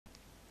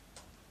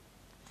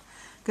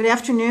Good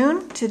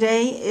afternoon.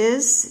 Today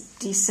is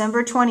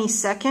December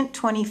 22nd,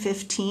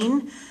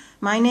 2015.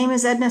 My name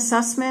is Edna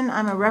Sussman.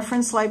 I'm a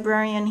reference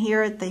librarian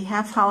here at the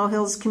Half Hollow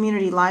Hills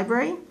Community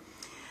Library.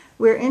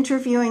 We're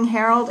interviewing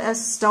Harold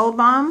S.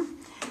 Stulbaum,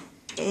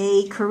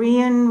 a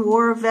Korean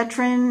War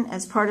veteran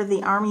as part of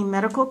the Army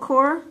Medical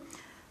Corps,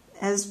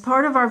 as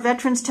part of our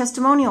Veterans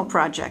Testimonial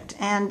Project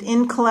and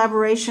in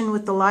collaboration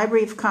with the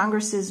Library of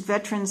Congress's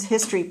Veterans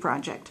History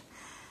Project.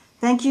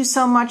 Thank you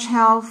so much,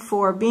 Hal,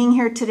 for being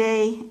here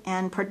today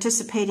and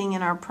participating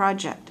in our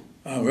project.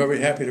 I'm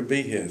very happy to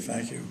be here.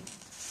 Thank you.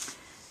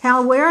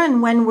 Hal, where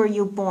and when were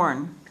you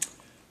born?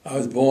 I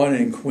was born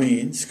in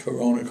Queens,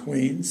 Corona,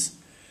 Queens,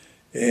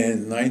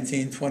 in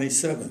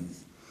 1927.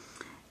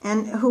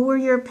 And who were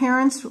your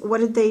parents? What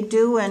did they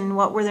do and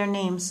what were their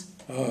names?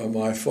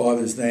 My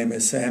father's name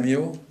is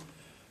Samuel.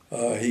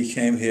 He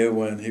came here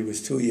when he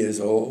was 2 years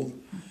old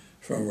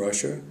from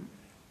Russia.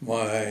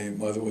 My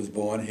mother was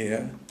born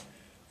here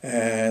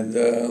and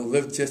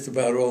lived just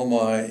about all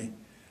my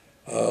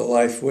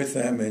life with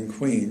them in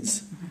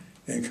Queens,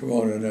 in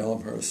Corona and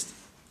Elmhurst.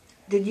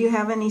 Did you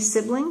have any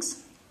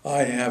siblings?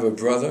 I have a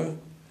brother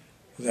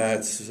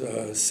that's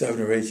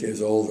 7 or 8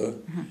 years older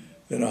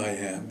than I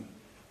am.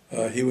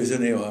 He was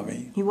in the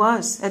Army. He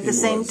was? At the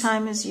same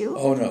time as you?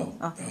 Oh, no,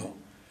 no.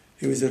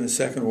 He was in the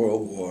Second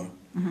World War.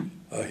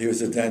 He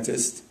was a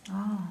dentist,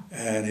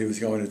 and he was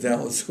going to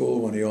dental school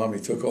when the Army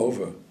took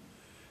over.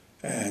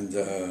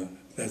 And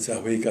that's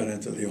how he got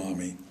into the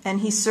Army.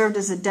 And he served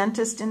as a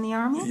dentist in the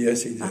Army?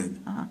 Yes, he did.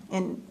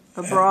 In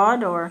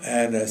abroad, or?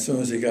 And as soon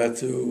as he got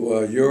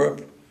to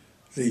Europe,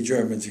 the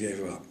Germans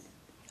gave up.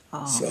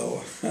 Oh.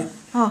 So.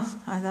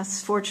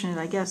 That's fortunate,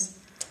 I guess.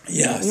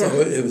 Yeah, so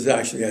it was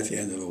actually at the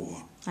end of the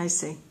war. I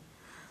see.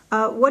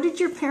 What did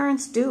your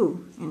parents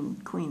do in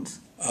Queens?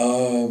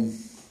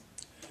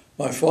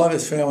 My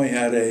father's family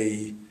had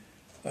a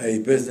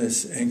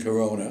business in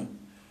Corona.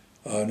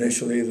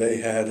 Initially,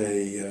 they had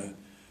a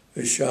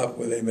shop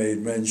where they made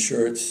men's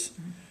shirts,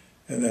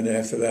 and then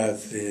after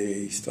that,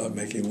 they started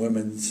making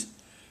women's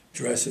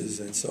dresses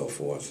and so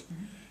forth.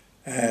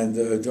 And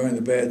during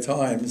the bad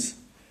times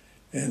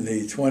in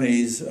the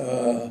 20s,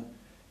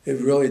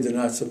 it really did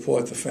not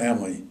support the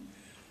family.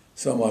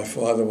 So my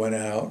father went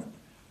out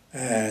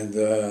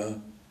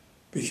and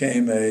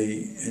became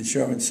an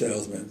insurance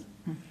salesman,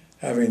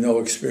 having no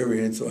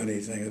experience or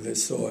anything of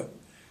this sort,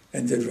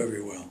 and did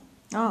very well.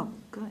 Oh,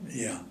 good.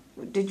 Yeah.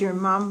 Did your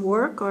mom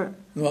work, or?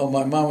 No,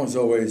 my mom was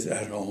always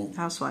at home.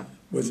 Housewife.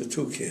 With the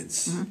 2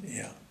 kids,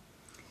 yeah.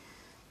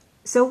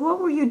 So what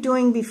were you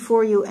doing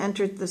before you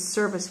entered the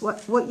service?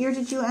 What year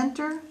did you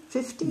enter?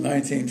 50?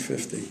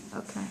 1950.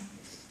 Okay.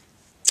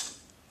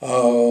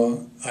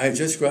 I had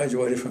just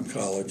graduated from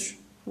college.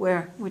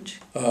 Where? Which?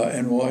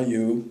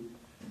 NYU,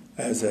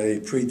 as a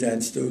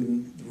pre-dent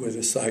student with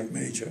a psych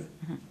major.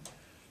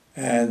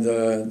 And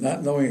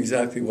not knowing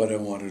exactly what I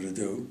wanted to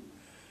do.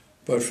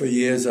 But for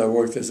years I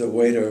worked as a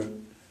waiter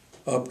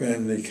up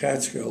in the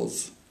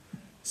Catskills.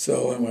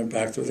 So I went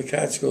back to the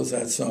Catskills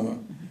that summer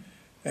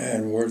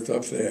and worked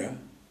up there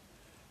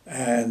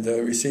and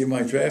received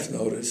my draft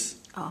notice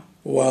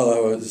while I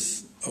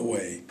was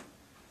away.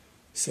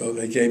 So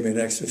they gave me an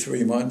extra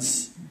 3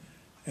 months,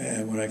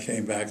 and when I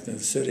came back to the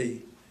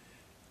city,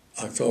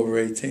 October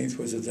 18th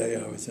was the day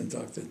I was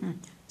inducted.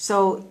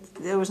 So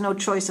there was no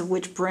choice of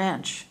which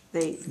branch?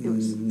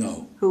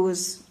 No. Who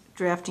was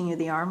drafting you,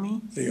 the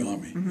Army? The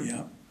Army,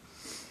 yeah.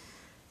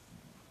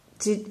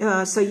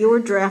 So you were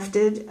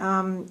drafted.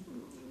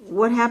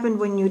 What happened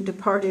when you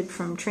departed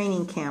from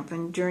training camp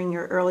and during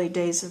your early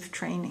days of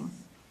training?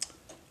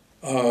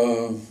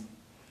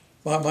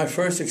 My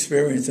first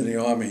experience in the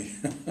Army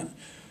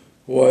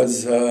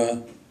was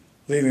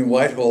leaving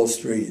Whitehall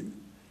Street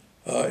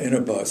in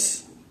a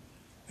bus,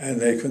 and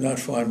they could not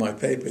find my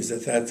papers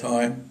at that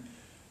time,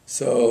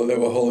 so they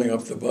were holding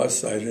up the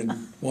bus. I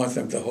didn't want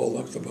them to hold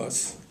up the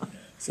bus,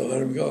 so let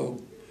them go.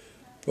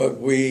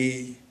 But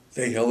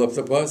they held up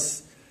the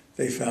bus,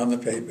 they found the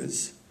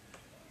papers,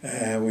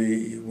 and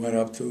we went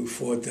up to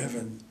Fort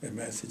Devon in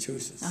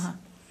Massachusetts.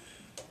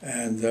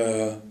 And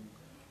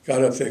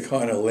got up there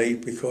kind of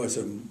late because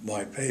of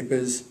my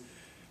papers,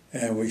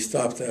 and we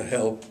stopped to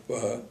help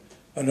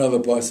another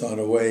bus on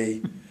the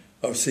way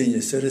of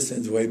senior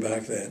citizens way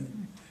back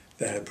then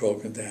that had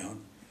broken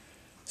down.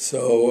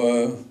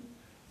 So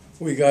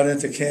we got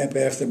into camp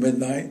after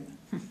midnight,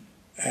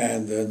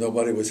 and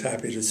nobody was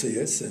happy to see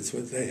us since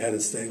they had to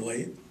stay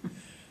late.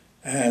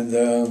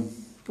 And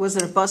was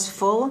it a bus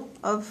full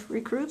of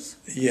recruits?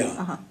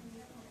 Yeah.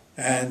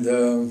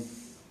 And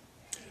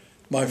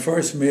my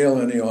first meal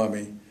in the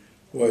Army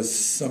was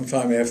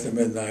sometime after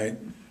midnight,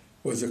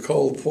 was a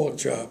cold pork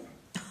chop.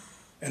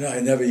 And I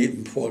had never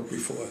eaten pork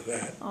before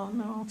that. Oh,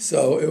 no.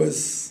 So it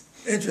was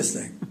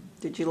interesting.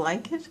 Did you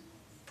like it?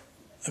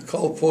 A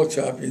cold pork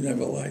chop you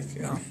never like.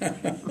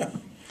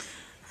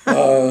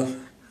 No.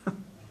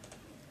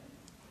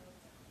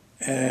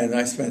 And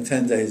I spent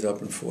 10 days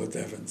up in Fort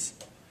Devens.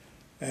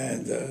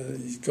 And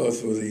you go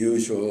through the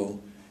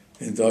usual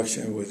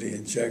induction with the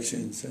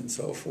injections and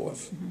so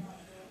forth.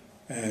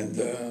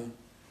 And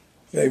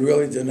they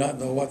really did not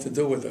know what to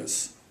do with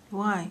us.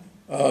 Why?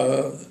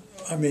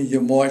 I mean,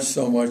 you march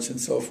so much and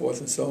so forth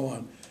and so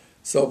on.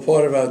 So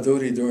part of our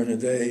duty during the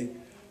day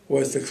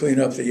was to clean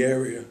up the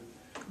area.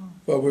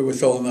 But we were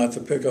told not to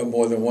pick up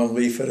more than one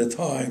leaf at a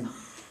time,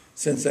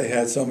 since they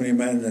had so many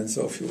men and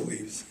so few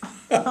leaves.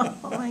 Oh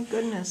my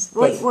goodness!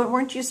 But-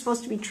 Weren't you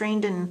supposed to be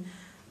trained in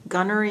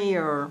gunnery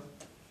or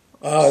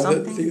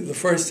something? The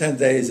first 10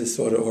 days is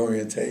sort of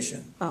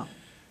orientation. Oh,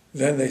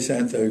 Then they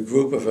sent a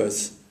group of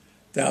us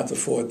down to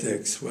Fort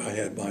Dix, where I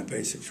had my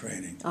basic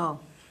training. oh,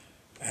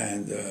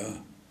 And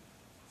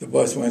the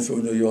bus went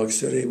through New York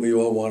City. We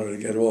all wanted to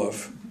get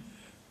off,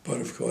 but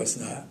of course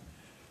not.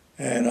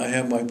 And I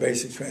had my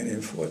basic training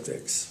in Fort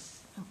Dix.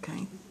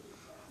 okay.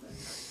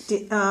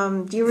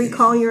 Do you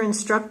recall your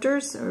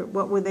instructors, or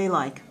what were they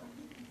like?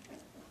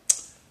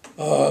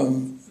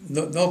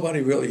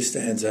 Nobody really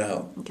stands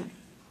out Okay.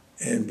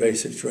 in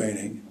basic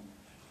training.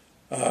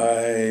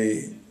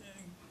 I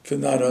could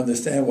not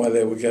understand why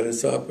they would get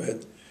us up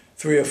at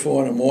 3 or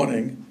 4 in the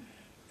morning,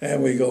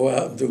 and we go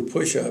out and do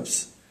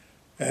push-ups.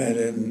 And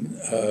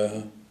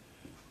in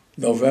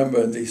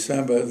November and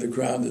December, the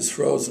ground is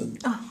frozen.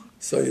 Oh.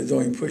 So you're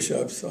doing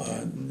push-ups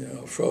on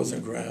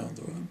frozen ground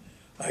or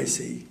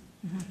icy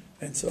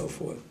and so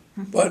forth.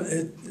 But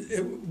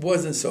it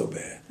wasn't so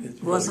bad.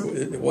 It Wasn't?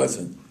 It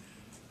wasn't.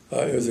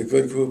 It was a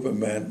good group of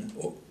men,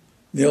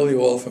 nearly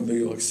all from New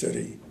York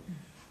City,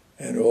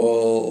 and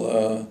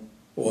all,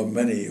 or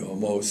many, or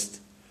most,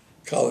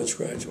 college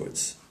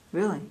graduates.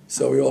 Really?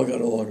 So we all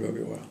got along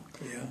very well.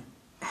 Yeah.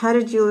 How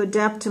did you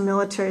adapt to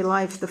military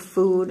life, the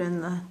food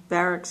and the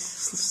barracks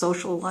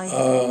social life?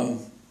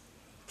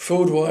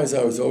 Food-wise,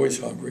 I was always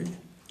hungry.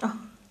 Oh.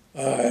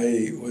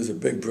 I was a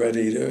big bread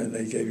eater, and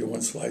they gave you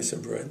one slice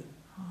of bread.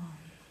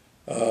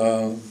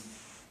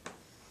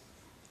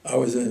 I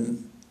was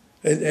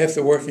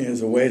after working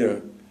as a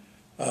waiter,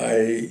 I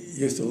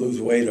used to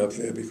lose weight up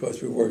there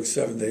because we worked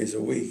 7 days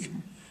a week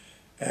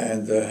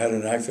and had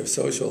an active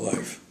social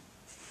life.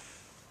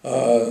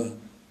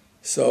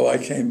 So I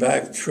came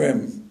back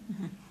trim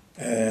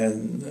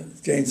and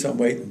gained some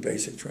weight in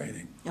basic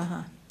training.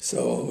 Uh-huh.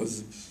 So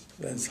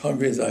as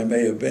hungry as I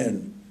may have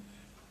been,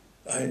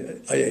 I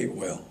ate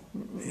well.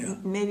 Yeah.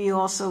 Maybe you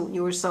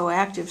were so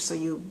active, so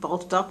you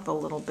bulked up a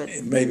little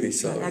bit. Maybe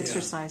so.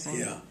 Exercising.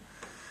 Yeah.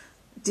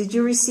 Did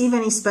you receive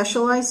any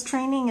specialized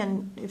training,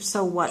 and if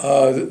so, what?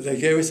 They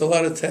gave us a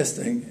lot of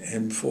testing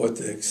in Fort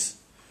Dix.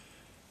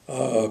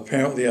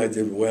 Apparently, I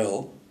did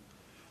well,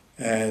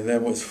 and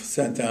then was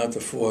sent down to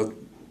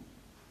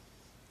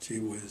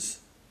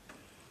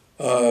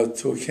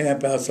to a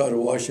camp outside of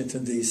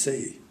Washington,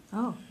 D.C.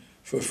 Oh.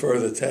 for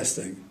further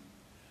testing.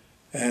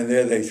 And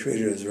there they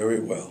treated us very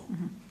well.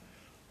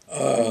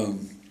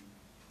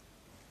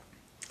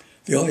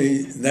 The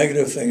only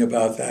negative thing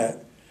about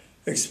that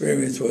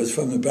experience was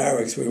from the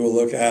barracks we would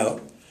look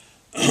out,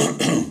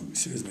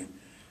 excuse me,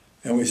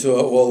 and we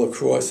saw all the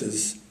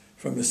crosses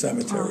from the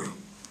cemetery.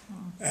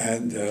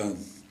 And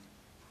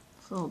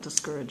It's a little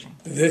discouraging.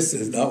 this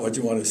is not what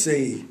you want to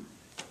see,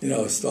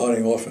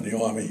 starting off in the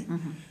Army,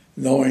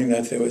 knowing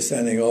that they were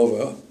sending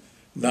over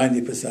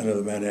 90% of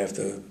the men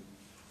after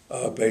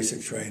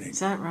basic training Is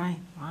that right?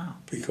 Wow.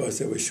 because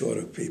they were short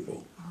of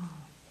people.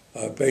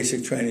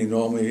 Basic training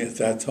normally at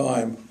that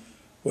time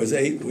was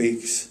 8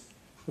 weeks.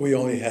 We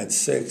only had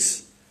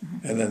 6,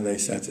 and then they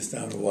sent us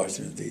down to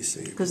Washington,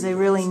 D.C. Because they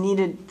really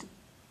needed,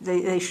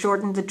 they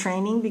shortened the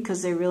training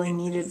because they really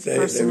needed They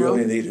personnel?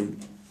 really needed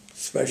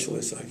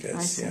specialists, I guess.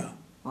 I see. Yeah.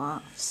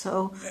 Wow.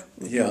 So,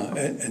 Yeah,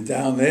 and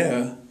down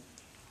there,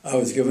 I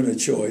was given a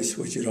choice,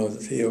 which you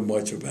don't hear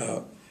much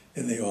about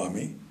in the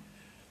Army,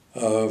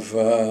 of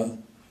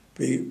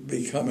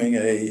becoming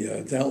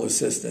a dental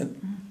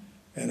assistant,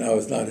 and I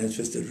was not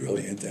interested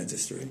really in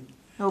dentistry.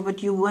 oh,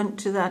 but you went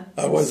to that...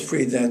 I was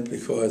pre-dent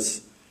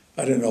because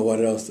I didn't know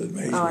what else to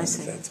major Oh, I in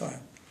see. at that time.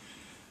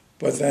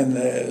 But then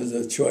there's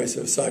a choice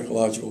of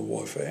psychological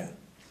warfare.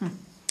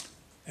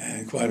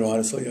 And quite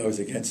honestly, I was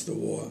against the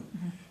war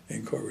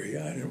in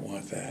Korea. I didn't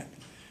want that.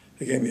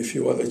 They gave me a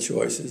few other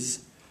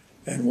choices,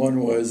 and one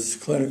was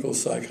clinical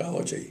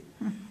psychology,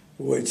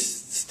 which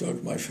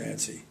struck my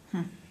fancy.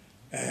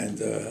 And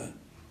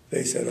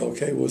they said,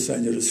 okay, we'll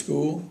send you to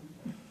school,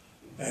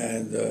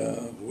 and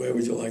where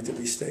would you like to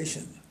be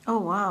stationed? Oh,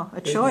 wow.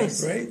 A Isn't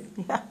choice. that great?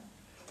 Yeah.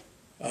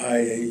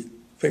 I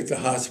picked a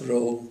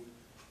hospital,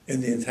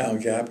 Indian Town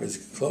Gap, as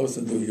close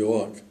to New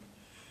York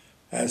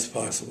as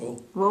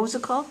possible. What was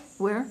it called?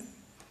 Where?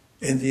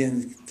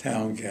 Indian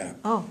Town Gap.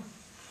 Oh,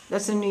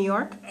 that's in New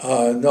York?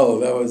 No,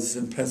 that was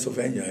in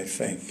Pennsylvania, I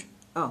think.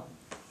 Oh.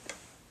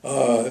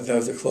 That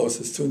was the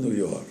closest to New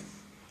York.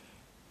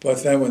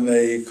 But then when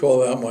they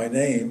called out my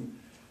name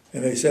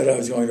and they said I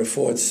was going to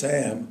Fort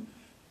Sam,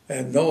 I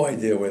had no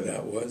idea where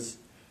that was.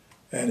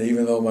 And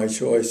even though my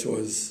choice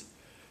was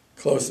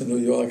close to New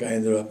York, I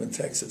ended up in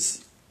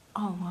Texas.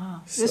 Oh,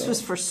 wow. This So-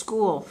 was for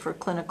school, for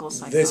clinical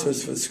psychology. This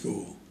was for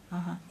school.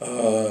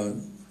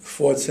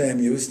 Fort Sam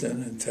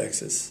Houston in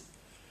Texas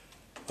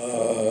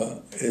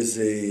is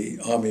the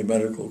Army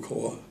Medical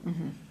Corps.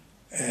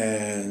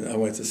 and I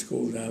went to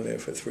school down there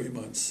for 3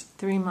 months.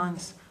 3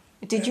 months.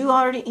 Did you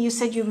already, you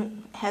said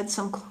you had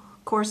some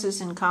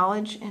courses in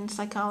college in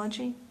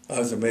psychology? I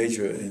was a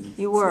major in,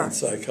 You were? in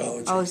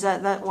psychology. Oh, is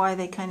that why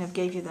they kind of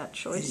gave you that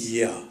choice?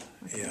 Yeah,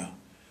 yeah.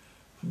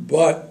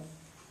 But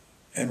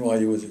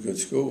NYU was a good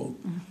school.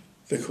 Mm-hmm.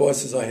 The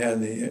courses I had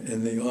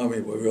in the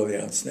Army were really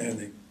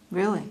outstanding.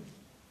 Really?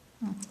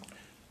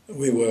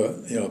 We were,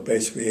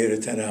 basically 8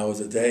 or 10 hours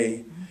a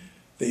day.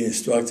 The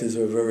instructors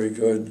were very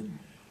good.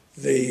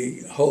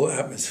 The whole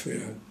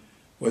atmosphere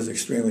was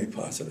extremely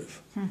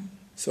positive.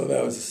 So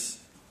that was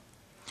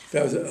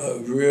a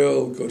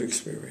real good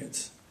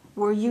experience.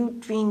 Were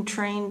you being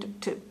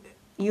trained to,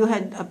 you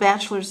had a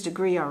bachelor's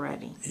degree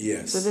already?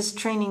 Yes. So this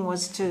training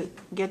was to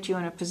get you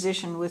in a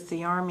position with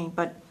the Army,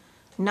 but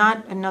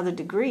not another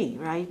degree,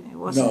 right? It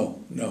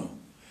wasn't. No.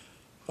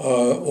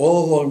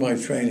 All along my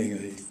training,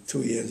 the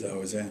 2 years I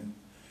was in,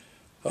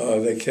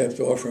 they kept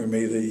offering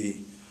me the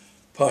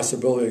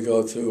possibility to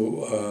go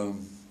to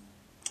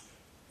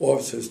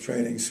officers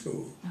training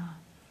school,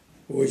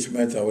 which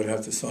meant I would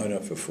have to sign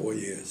up for 4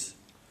 years.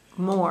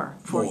 More.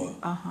 More.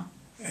 Uh-huh.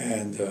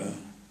 And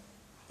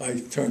I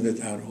turned it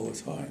down all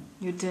the time.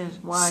 You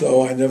did? Why?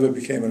 So I never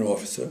became an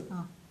officer,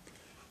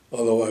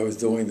 although I was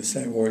doing the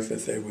same work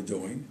that they were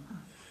doing.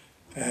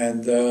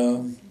 And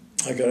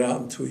I got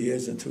out in 2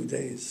 years and 2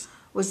 days.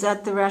 Was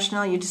that the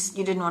rationale? You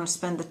didn't want to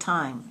spend the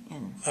time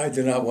in? I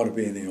did not want to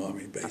be in the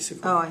Army,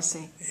 basically. Oh, I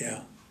see.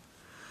 Yeah.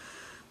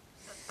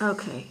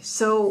 Okay,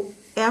 so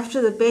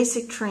after the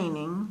basic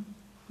training,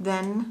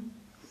 then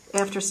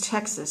after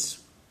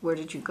Texas, where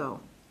did you go?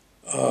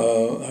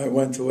 I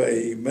went to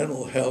a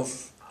mental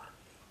health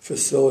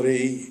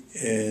facility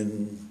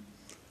in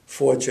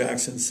Fort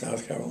Jackson,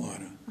 South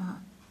Carolina.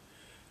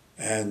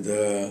 And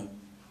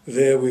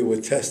there we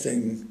were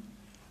testing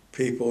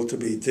people to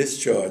be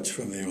discharged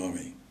from the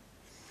Army.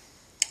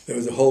 There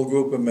was a whole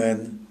group of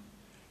men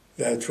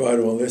that tried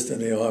to enlist in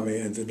the Army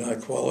and did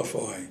not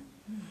qualify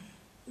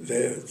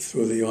there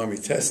through the Army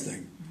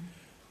testing.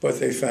 But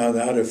they found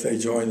out if they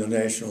joined the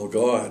National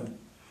Guard,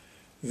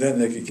 then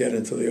they could get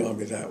into the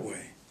Army that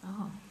way.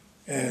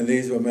 And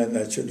these were men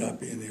that should not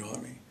be in the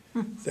Army.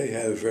 They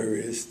had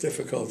various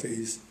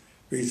difficulties,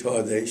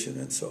 retardation,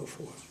 and so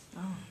forth.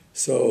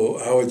 So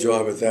our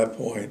job at that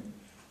point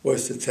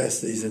was to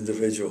test these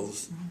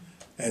individuals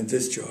and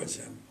discharge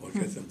them, or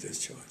get them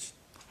discharged.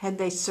 Had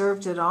they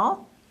served at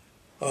all?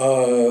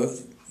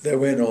 They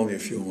were in only a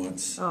few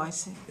months. Oh, I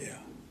see. Yeah.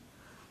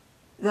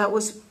 That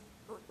was,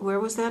 where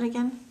was that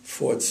again?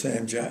 Fort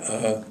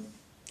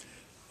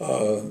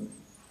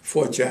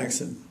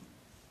Jackson,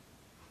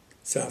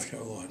 South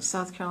Carolina.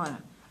 South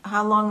Carolina.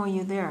 How long were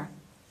you there?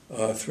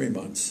 3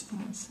 months.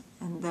 Yes.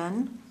 And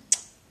then?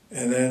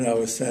 And then I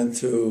was sent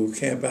to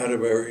Camp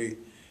Atterbury,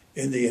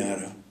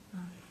 Indiana.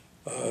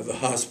 The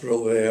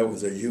hospital there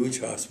was a huge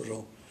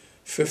hospital,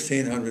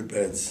 1,500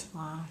 beds.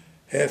 Wow.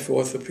 Half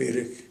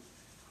orthopedic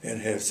and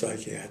half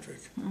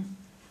psychiatric.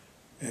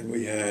 And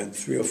we had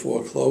 3 or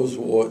 4 closed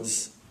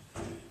wards,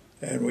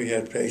 and we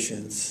had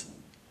patients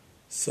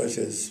such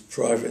as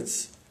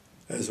privates,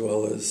 as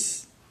well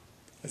as,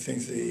 I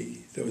think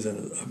there was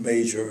a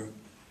major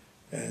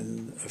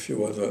and a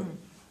few other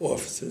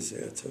officers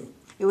there too.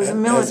 It was a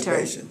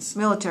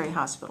military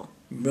hospital.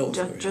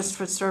 Military. Just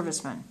for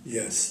servicemen.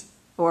 Yes.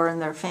 Or in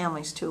their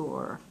families too,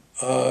 or?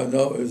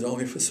 No, it was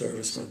only for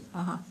servicemen.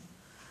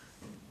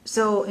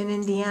 So in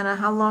Indiana,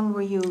 how long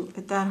were you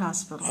at that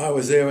hospital? I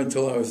was there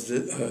until I was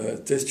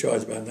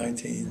discharged about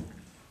 19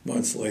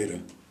 months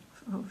later.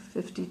 Oh,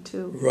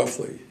 52.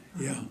 Roughly,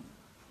 yeah.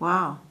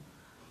 Wow.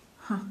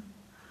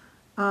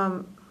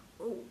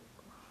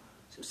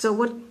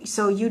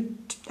 So you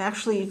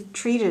actually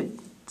treated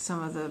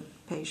some of the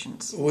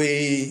patients?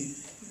 We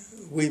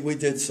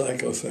did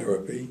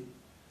psychotherapy,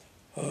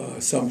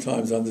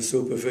 sometimes under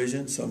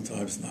supervision,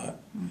 sometimes not.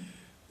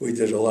 We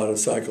did a lot of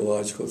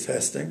psychological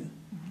testing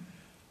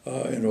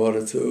in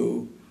order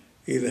to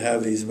either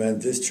have these men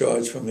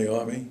discharged from the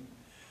Army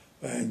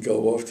and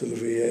go off to the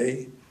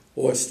VA,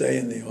 or stay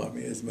in the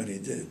Army, as many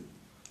did.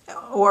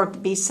 Or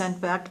be sent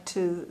back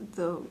to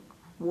the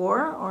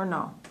war, or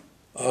no?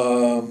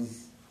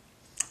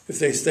 If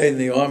they stayed in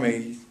the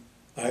Army,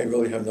 I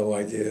really have no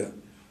idea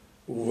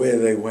where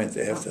they went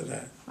after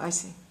that. I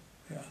see.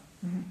 Yeah.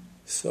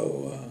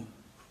 So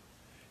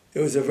it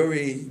was a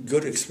very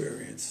good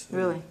experience.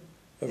 Really?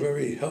 A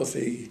very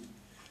healthy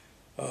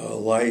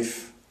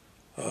life,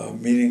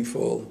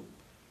 meaningful.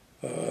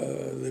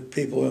 The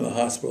people in the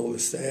hospital, the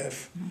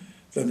staff,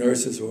 the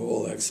nurses were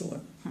all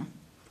excellent.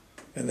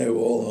 And they were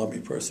all Army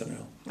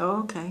personnel.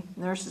 Oh, okay.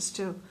 Nurses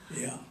too.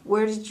 Yeah.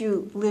 Where did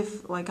you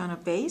live, like on a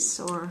base,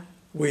 or?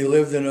 We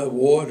lived in a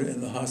ward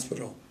in the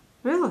hospital.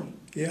 Really?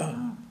 Yeah.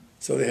 Oh.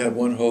 So they had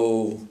one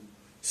whole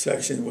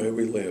section where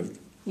we lived.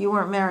 You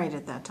weren't married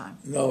at that time?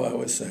 No, I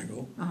was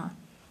single.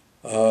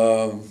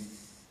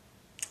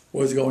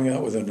 Was going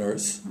out with a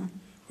nurse,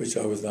 which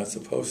I was not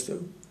supposed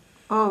to.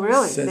 Oh,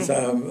 really? Since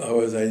I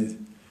was a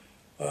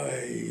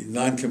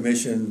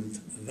non-commissioned,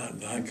 not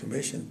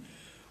non-commissioned,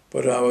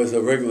 But I was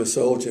a regular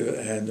soldier,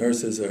 and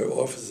nurses are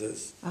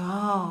officers,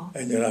 Oh,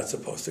 and you're not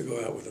supposed to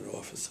go out with an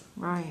officer.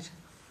 right.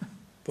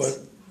 But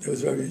it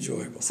was very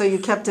enjoyable. So you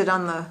kept it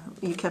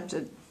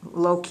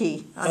low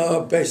key.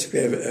 Basically,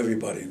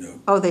 everybody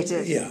knew. Oh, they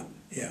did? Yeah,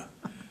 yeah.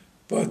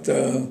 But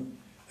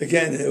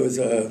again, it was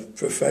a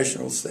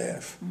professional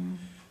staff,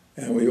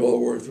 and we all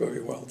worked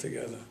very well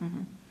together.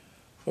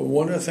 But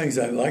one of the things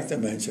I'd like to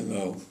mention,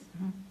 though,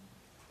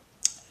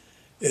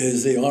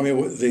 is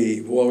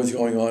the war was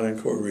going on in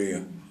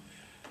Korea,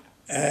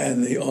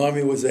 and the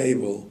Army was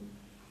able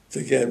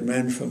to get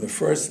men from the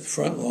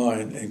front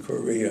line in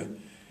Korea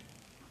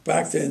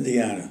back to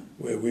Indiana,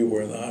 where we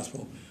were in the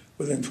hospital,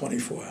 within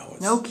 24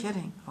 hours. No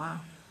kidding. Wow.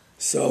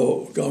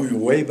 So going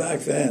way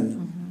back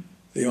then,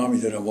 the Army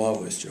did a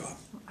marvelous job.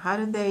 How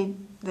did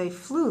they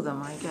flew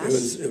them, I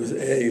guess? It was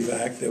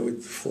AVAC. They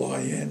would fly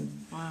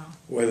in. Wow.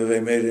 Whether they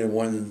made it in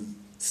one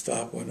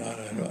stop or not,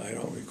 I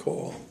don't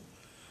recall.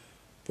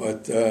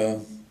 But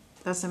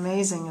That's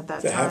amazing at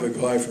that to time. have a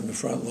guy from the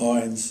front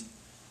lines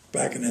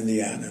back in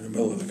Indiana, in the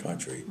middle of the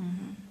country,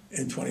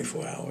 in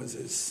 24 hours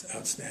is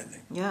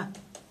outstanding. Yeah.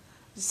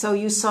 So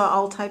you saw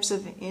all types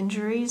of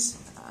injuries?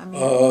 I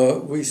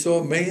mean, We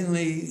saw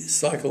mainly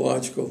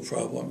psychological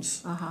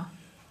problems.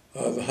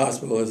 The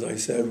hospital, as I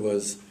said,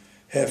 was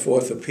half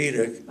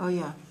orthopedic, oh,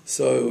 yeah.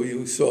 so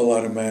you saw a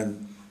lot of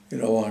men,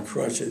 on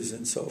crutches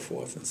and so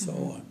forth and so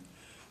on.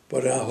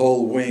 But our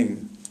whole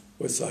wing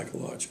was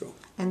psychological.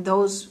 And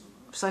those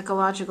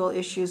psychological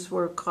issues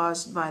were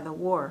caused by the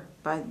war,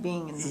 by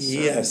being in the service?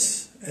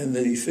 Yes, and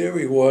the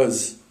theory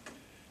was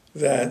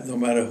that no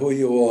matter who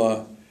you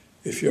are,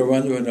 if you're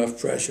under enough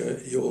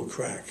pressure, you will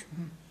crack.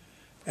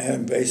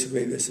 And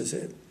basically this is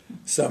it.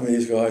 Some of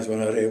these guys were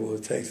not able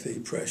to take the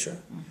pressure,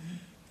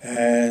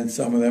 and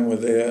some of them were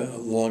there a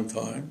long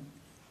time,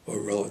 or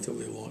a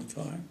relatively long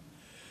time.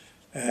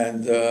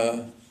 And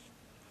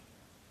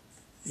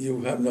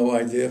you have no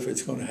idea if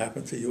it's going to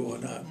happen to you or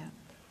not. Yeah.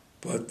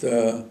 But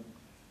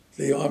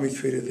the Army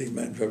treated these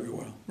men very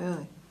well.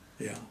 Really?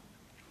 Yeah.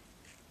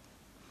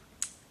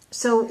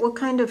 So what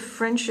kind of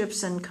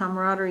friendships and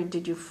camaraderie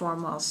did you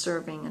form while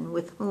serving, and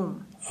with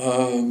whom?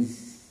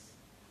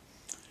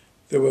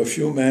 There were a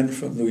few men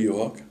from New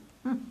York,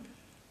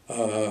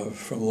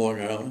 from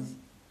Long Island,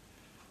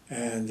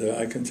 and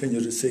I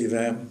continue to see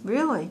them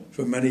Really?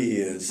 for many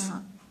years.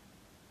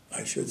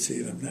 I should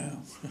see them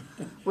now.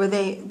 Were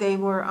they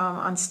were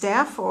on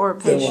staff or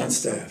They patients?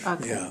 were on staff,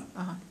 Okay.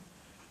 yeah.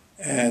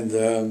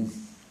 And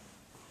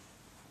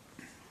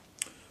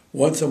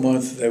once a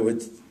month they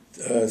would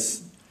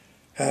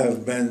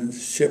have men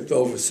shipped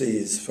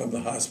overseas from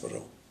the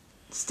hospital.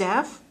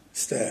 Staff?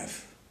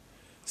 Staff.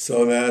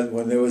 So that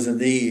when there was a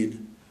need,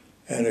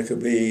 and it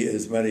could be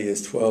as many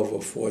as 12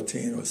 or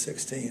 14 or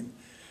 16,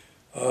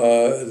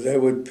 they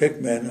would pick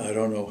men, I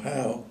don't know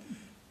how,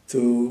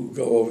 to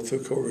go over to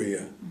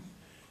Korea.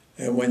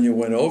 And when you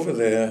went over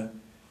there,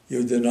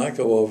 you did not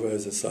go over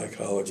as a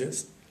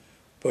psychologist,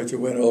 but you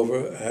went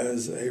over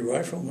as a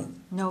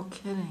rifleman. No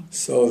kidding.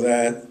 So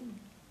that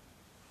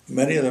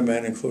many of the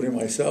men, including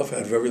myself,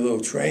 had very little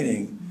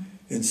training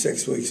in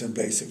 6 weeks in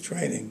basic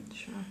training.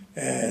 Sure.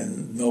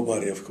 And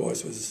nobody, of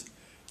course, was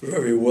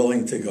very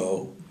willing to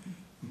go.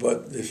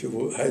 But if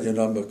you had your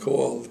number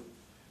called,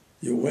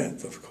 you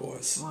went, of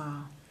course.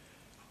 Wow.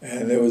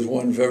 And there was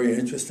one very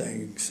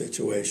interesting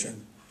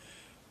situation.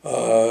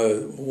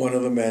 One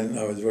of the men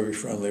I was very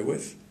friendly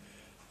with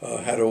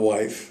had a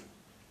wife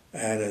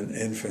and an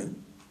infant,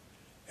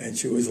 and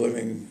she was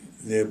living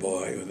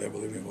nearby, or they were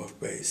living off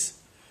base.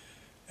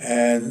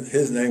 And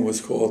his name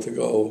was called to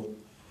go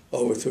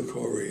over to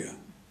Korea.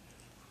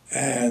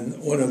 And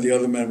one of the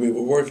other men we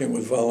were working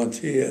with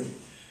volunteered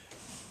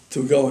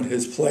to go in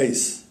his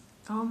place.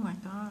 Oh my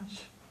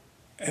gosh.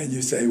 And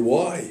you say,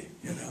 why,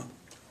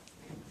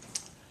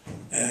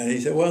 And he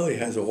said, well, he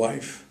has a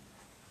wife,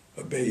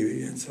 a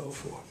baby, and so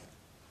forth.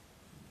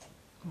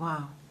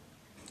 Wow.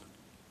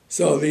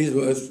 So these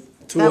were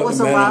two That other was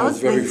men I allowed? was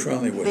very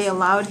friendly with. They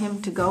allowed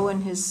him to go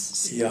in his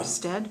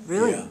stead?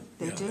 Really? Yeah,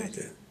 They yeah, did? they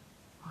did.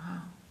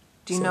 Wow.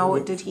 Do you So know,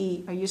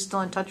 we- are you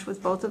still in touch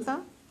with both of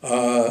them?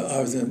 I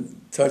was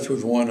in touch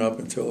with one up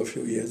until a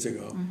few years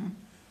ago,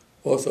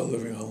 also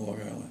living on Long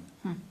Island.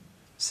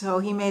 So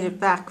he made it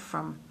back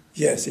from,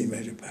 Yes, he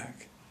made it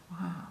back.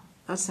 wow,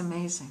 that's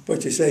amazing.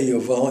 But you say you're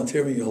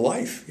volunteering your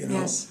life,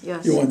 Yes,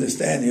 yes. You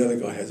understand the other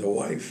guy has a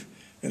wife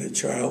and a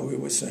child. We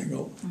were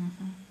single.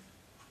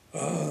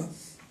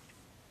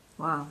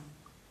 Wow.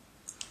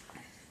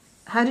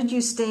 How did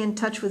you stay in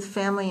touch with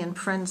family and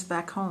friends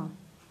back home?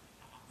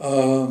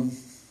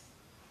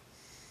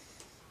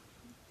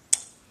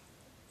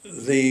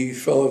 The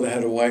fellow that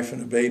had a wife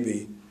and a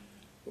baby,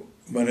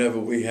 whenever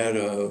we had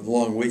a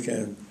long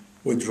weekend,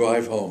 would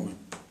drive home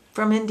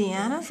From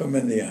Indiana? from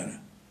Indiana.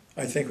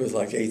 I think it was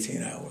like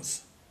 18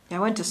 hours. I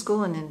went to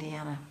school in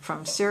Indiana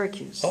from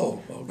Syracuse.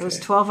 Oh, okay. It was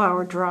a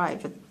 12-hour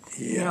drive,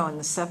 Yeah. in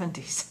the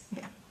 70s.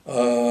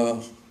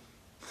 Yeah.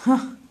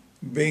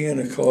 Being in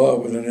a car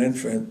with an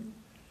infant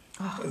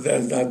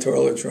that's not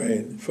toilet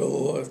trained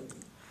for,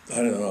 I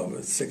don't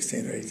know,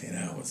 16 or 18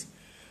 hours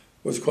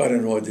was quite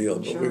an ordeal,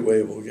 but we Sure. were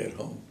able to get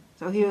home.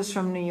 So he was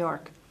from New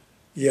York.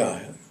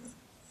 Yeah,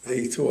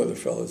 the two other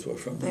fellows were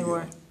from New They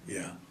York. were?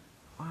 Yeah.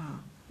 Wow.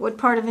 What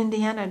part of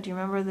Indiana? Do you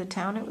remember the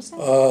town it was in?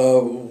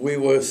 We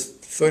were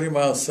 30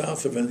 miles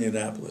south of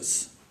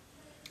Indianapolis,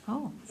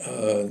 Oh.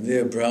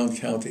 near Brown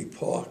County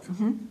Park.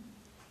 Mm-hmm.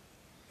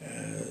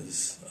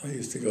 As I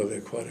used to go there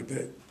quite a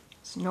bit.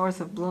 It's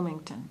north of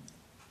Bloomington.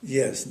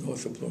 Yes,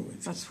 north of Bloomington.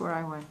 That's where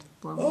I went,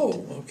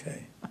 Bloomington. Oh,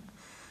 okay.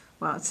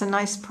 Wow, it's a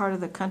nice part of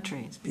the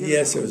country. It's beautiful.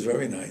 Yes, it was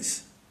very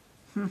nice.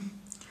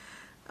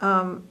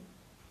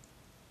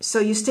 So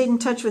you stayed in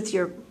touch with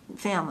your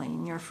family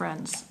and your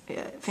friends,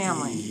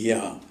 family.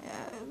 Yeah.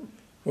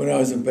 When I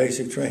was in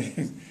basic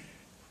training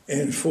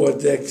in Fort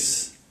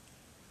Dix,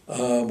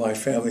 my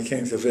family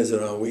came to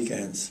visit on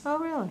weekends Oh,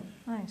 really?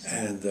 Nice.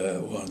 and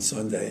on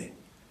Sunday.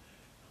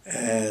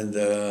 And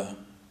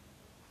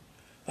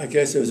I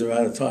guess it was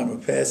around the time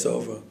of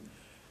Passover,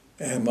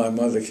 and my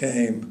mother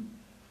came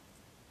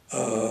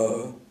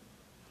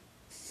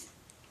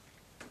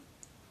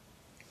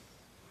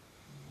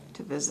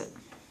To visit.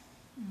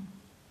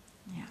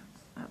 Yeah,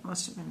 that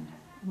must have been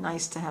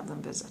nice to have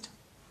them visit.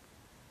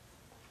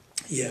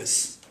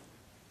 yes.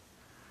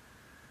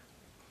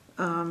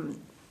 Um,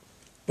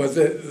 But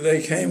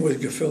they came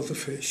with gefilte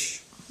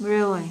fish.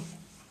 Really?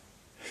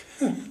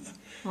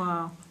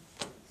 Wow.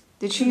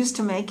 Did she used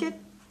to make it?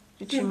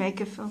 Did she Yeah.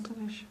 make a filter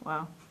fish?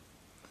 Wow.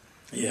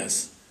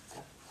 Yes.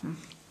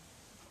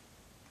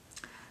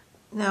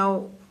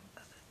 Now,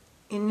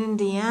 in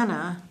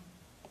Indiana,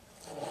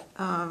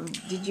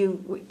 did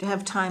you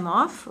have time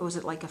off, or was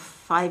it like a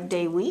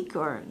 5-day week,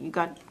 or you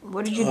got?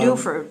 What did you do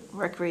for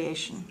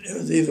recreation? It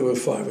was either a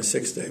 5 or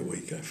 6 day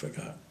week, I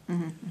forgot.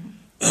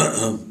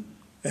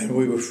 And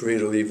we were free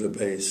to leave the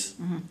base.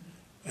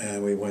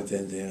 And we went to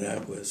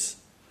Indianapolis.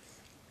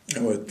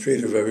 And were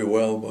treated very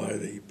well by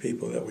the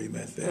people that we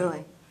met there.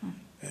 Really?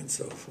 And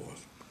so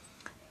forth.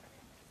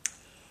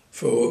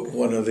 For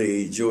one of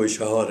the Jewish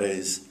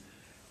holidays,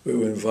 we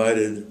were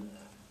invited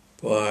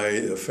by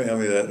a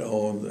family that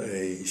owned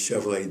a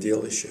Chevrolet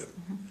dealership.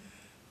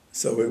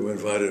 So we were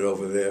invited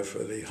over there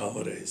for the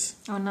holidays.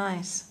 Oh,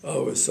 nice.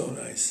 Oh, it was so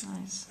nice.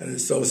 Nice. And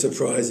it's so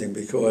surprising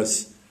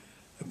because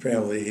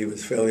apparently he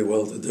was fairly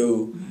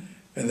well-to-do,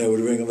 and they would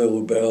ring a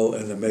little bell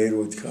and the maid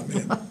would come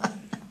in.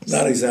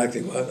 Not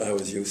exactly what I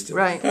was used to.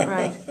 Right,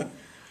 right.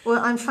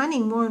 Well, I'm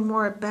finding more and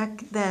more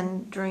back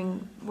then,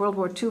 during World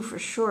War II for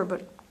sure,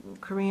 but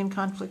Korean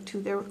conflict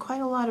too, there were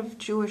quite a lot of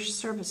Jewish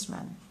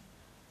servicemen.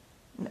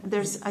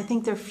 I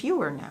think there are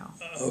fewer now.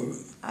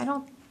 I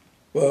don't.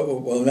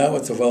 Well, now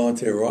it's a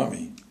volunteer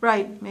army.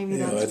 Right, maybe You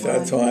know, that's at why.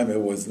 that time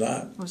it was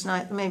not. It was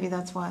not. Maybe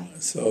that's why.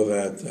 So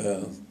that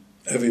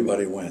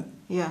everybody went.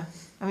 Yeah,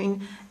 I mean,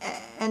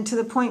 and to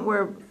the point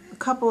where a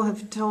couple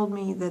have told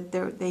me that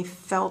they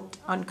felt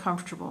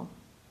uncomfortable,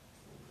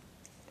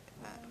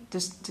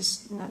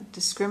 just not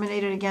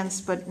discriminated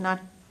against, but not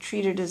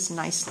treated as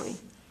nicely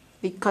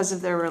because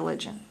of their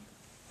religion.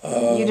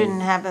 You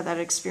didn't have that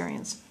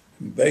experience.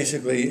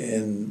 Basically,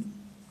 in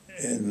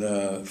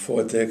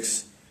Fort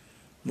Dix,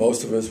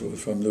 most of us were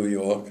from New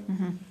York.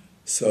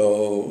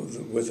 So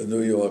with the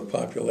New York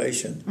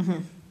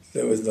population,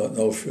 there was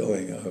no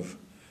feeling of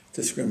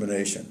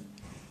discrimination.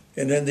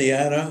 In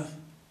Indiana,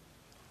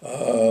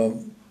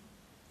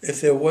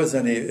 if there was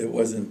any, it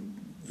wasn't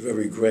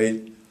very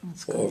great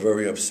or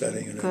very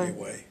upsetting in any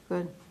way.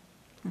 Good.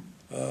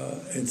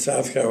 In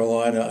South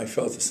Carolina, I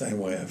felt the same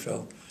way. I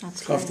felt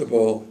That's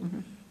comfortable.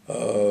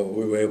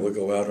 We were able to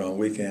go out on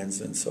weekends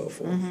and so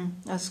forth.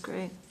 That's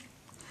great.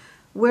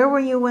 Where were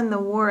you when the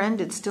war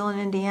ended? Still in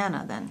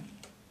Indiana then?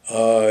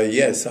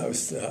 Yes, I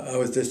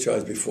was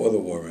discharged before the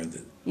war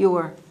ended. You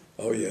were?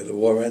 Oh yeah, the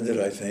war ended,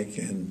 I think,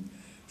 in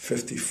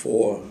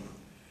 '54.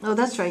 Oh,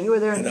 that's right. You were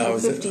there until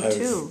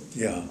 '52.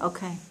 Yeah.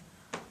 Okay.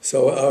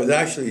 So I was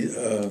actually,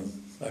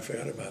 I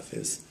forgot about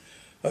this.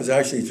 I was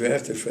actually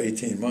drafted for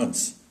 18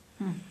 months.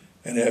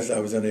 And after I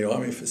was in the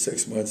Army for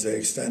 6 months, they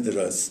extended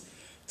us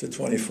to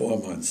 24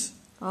 months.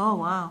 Oh,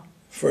 wow.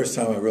 First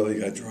time I really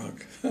got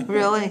drunk.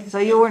 Really? So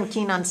you weren't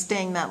keen on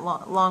staying that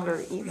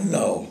longer even?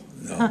 No.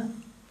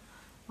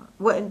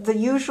 What, the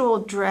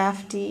usual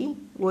draftee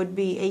would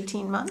be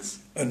 18 months?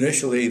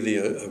 Initially,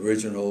 the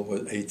original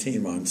was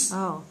 18 months.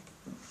 Oh.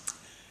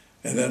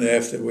 And then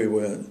after we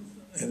were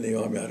in the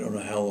Army, I don't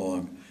know how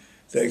long,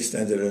 they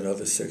extended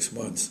another 6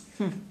 months,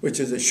 which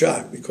is a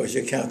shock because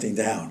you're counting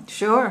down.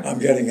 Sure. I'm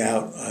getting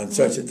out on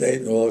such a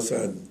date, and all of a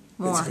sudden,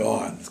 More. it's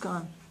gone. It's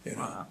gone. You know?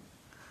 Wow.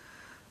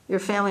 Your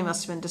family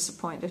must have been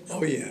disappointed.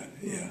 Oh, yeah.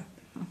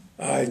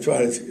 I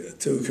tried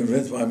to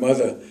convince my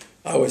mother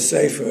I was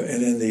safer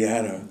in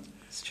Indiana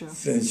It's true.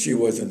 than she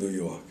was in New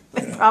York.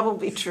 You know?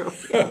 Probably true.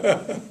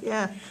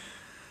 Yeah.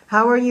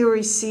 How were you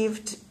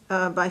received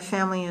by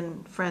family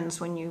and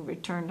friends when you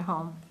returned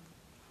home?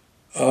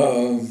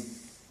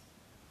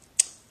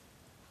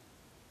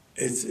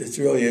 It's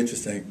really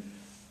interesting.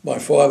 My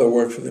father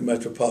worked for the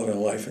Metropolitan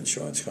Life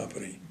Insurance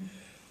Company,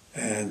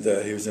 and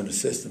he was an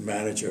assistant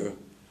manager,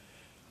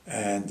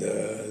 and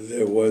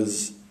there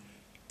was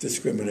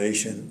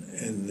discrimination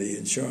in the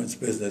insurance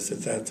business at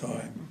that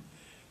time.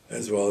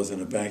 as well as in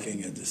the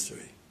banking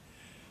industry.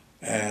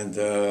 And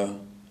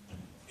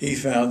he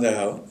found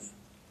out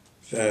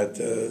that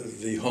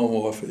the Home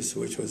Office,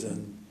 which was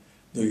in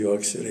New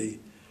York City,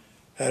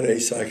 had a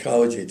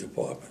psychology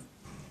department.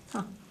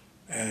 Huh.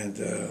 And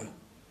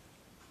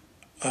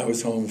I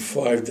was home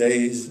 5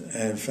 days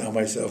and found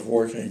myself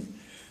working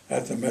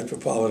at the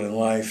Metropolitan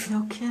Life.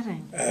 No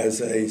kidding.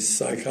 As a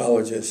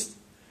psychologist,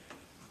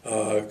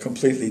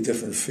 completely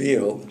different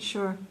field.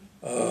 Sure.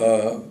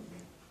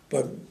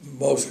 But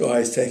most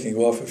guys taking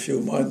off a few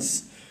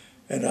months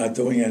and not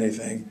doing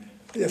anything.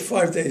 Yeah,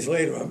 5 days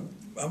later,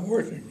 I'm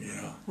working, you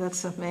know.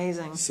 That's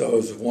amazing. So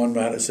it's 1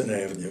 Madison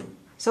Avenue.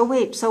 So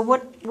wait, so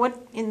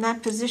what in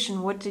that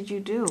position, what did you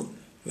do?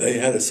 They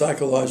had a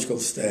psychological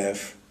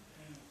staff,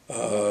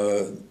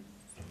 2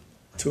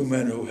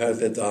 men who had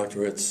their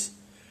doctorates,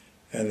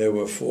 and there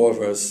were 4 of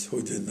us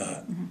who did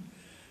not. Mm-hmm.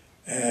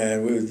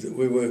 And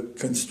we were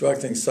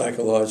constructing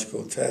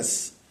psychological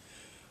tests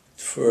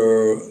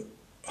for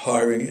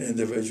hiring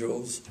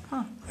individuals,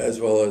 as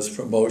well as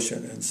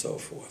promotion and so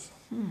forth.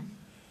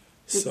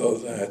 So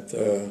that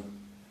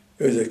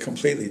it was a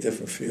completely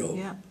different field.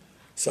 Yeah.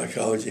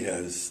 Psychology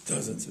has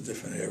dozens of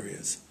different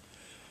areas.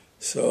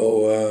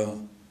 So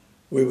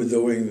we were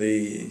doing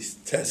the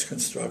test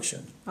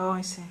construction. Oh,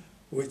 I see.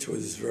 Which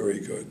was very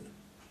good.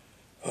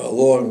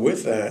 Along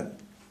with that,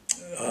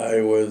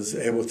 I was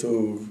able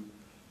to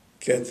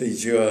get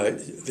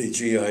the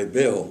GI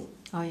Bill.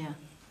 Oh, yeah.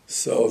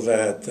 So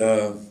that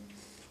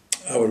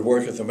I would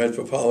work at the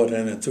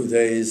Metropolitan, and 2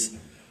 days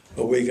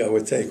a week I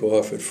would take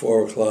off at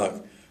 4 o'clock,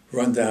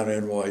 run down to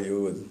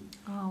NYU, and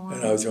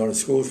I was going to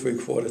school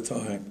 3/4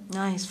 time.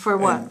 Nice. For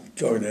what?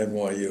 Going to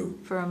NYU.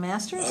 For a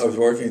master's? I was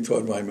working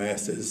toward my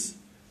master's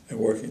and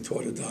working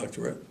toward a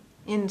doctorate.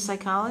 In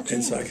psychology?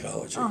 In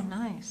psychology. Oh,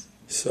 nice.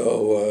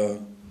 So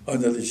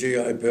under the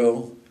GI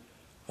Bill,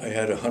 I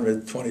had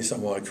 120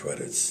 some odd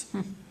credits,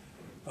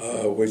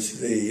 which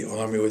the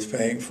Army was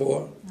paying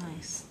for.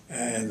 Nice.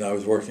 And I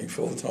was working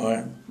full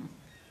time,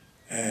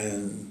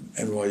 and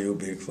NYU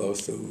being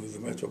close to the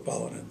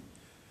Metropolitan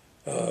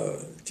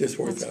just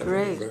worked out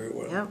very, very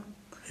well. Yep.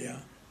 Yeah.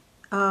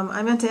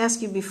 I meant to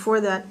ask you before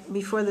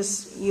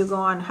this, you go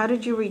on. How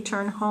did you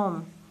return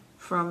home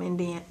from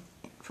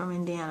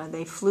Indiana?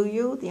 They flew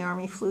you. The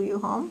Army flew you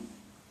home,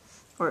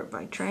 or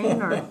by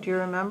train, or do you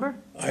remember?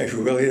 I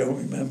really don't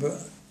remember.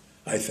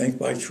 I think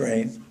by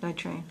train. By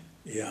train.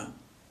 Yeah.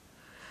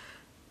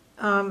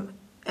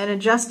 And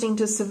adjusting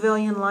to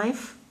civilian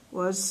life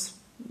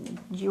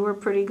you were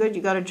pretty good.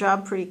 You got a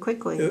job pretty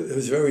quickly. It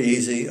was very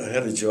easy. I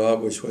had a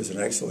job which was an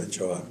excellent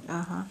job.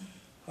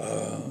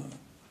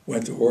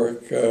 Went to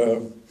work,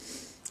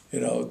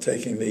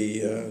 taking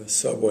the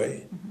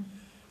subway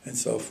and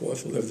so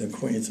forth. Lived in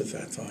Queens at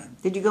that time.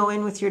 Did you go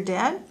in with your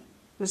dad?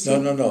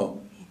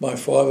 No. My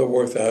father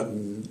worked out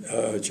in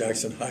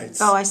Jackson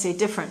Heights. Oh, I see.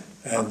 Different.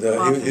 And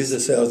he was a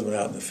salesman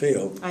out in the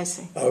field. I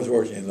see. I was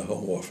working in the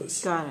Home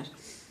Office. Got it.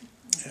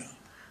 Yeah.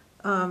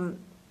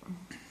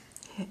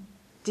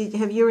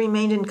 Have you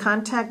remained in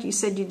contact? You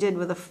said you did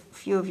with a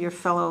few of your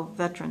fellow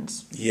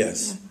veterans. Yes.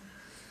 Yeah.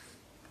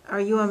 Are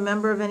you a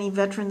member of any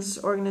veterans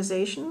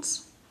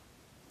organizations?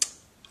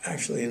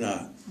 Actually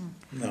not.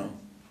 No.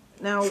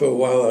 Now, for a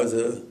while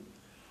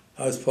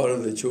I was part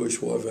of the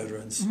Jewish War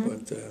veterans,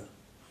 but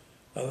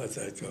I let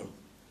that go.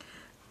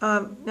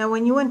 Now,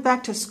 when you went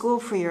back to school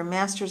for your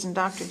master's and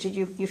doctorate, did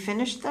you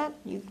finish that?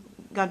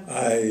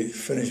 I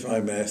finished my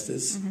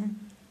master's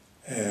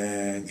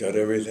and got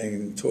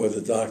everything toward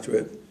the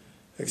doctorate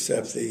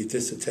except the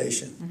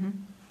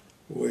dissertation,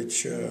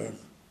 which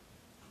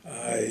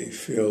I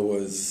feel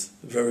was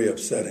very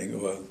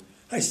upsetting. Well,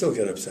 I still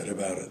get upset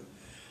about it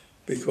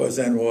because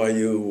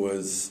NYU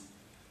was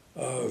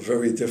a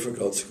very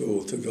difficult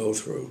school to go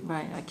through.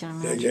 Right, I can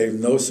imagine. They gave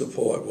no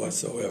support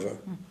whatsoever.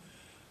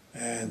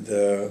 And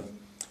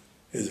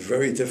it's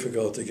very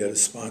difficult to get a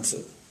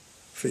sponsor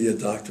for your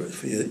doctorate,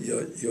 for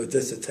your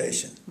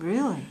dissertation.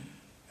 Really?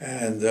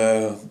 And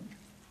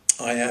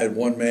I had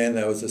one man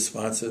that was a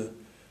sponsor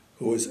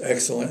who was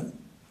excellent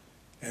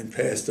and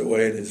passed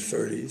away in his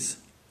 30s.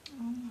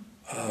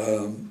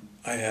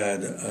 I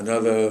had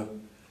another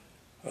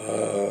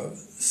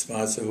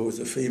sponsor who was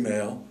a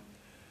female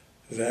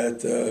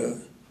that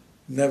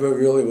never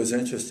really was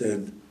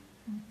interested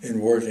in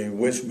working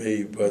with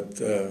me,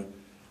 but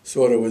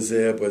sort of was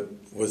there, but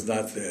was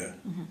not there.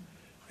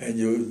 And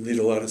you need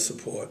a lot of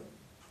support.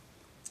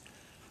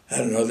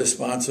 Had another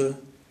sponsor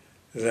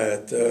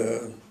that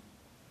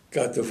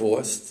got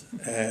divorced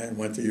and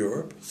went to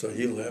Europe, so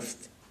he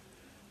left.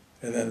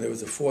 And then there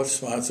was a fourth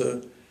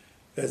sponsor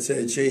that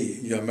said, gee,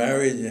 you're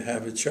married and you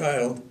have a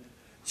child,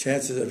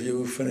 chances of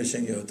you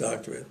finishing your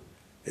doctorate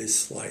is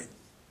slight.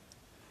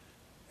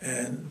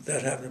 And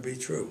that happened to be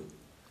true.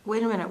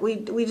 Wait a minute, we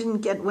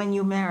didn't get when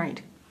you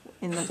married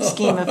in the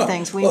scheme of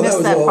things. We well,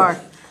 missed that part.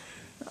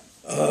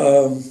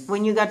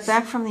 When you got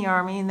back from the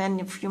Army, and then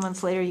a few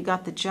months later you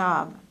got the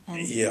job.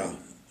 And yeah,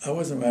 I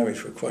wasn't married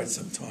for quite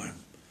some time.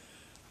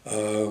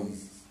 I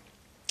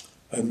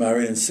was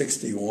married in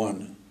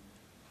 1961,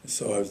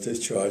 so I was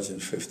discharged in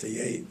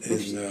 1958.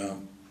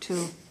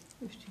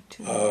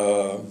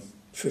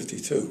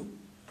 52.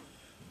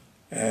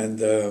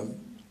 And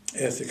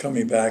after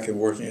coming back and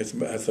working at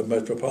the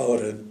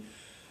Metropolitan,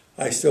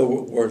 I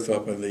still worked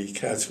up in the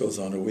Catskills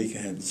on the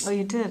weekends. Oh,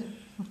 you did?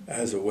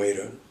 As a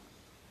waiter,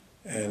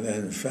 and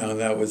then found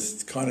that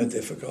was kind of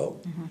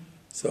difficult. Mm-hmm.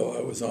 So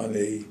I was on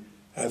the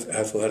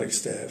athletic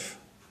staff.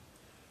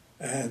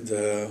 And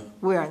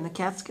where, in the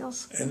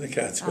Catskills? In the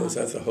Catskills,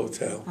 at the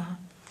hotel,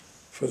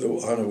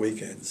 on the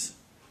weekends.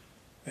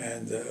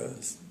 And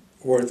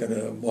worked in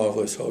a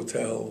marvelous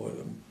hotel with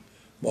a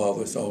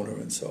marvelous owner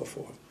and so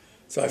forth.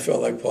 So I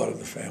felt like part of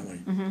the family.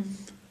 Mm-hmm.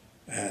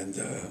 And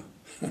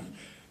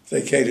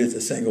they catered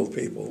to single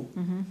people,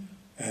 mm-hmm.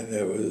 and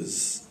there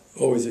was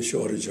always a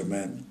shortage of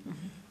men.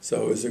 Mm-hmm.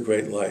 So it was a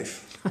great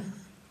life,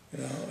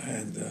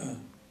 and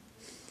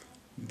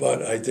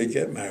but I did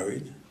get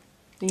married.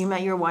 You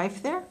met your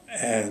wife there?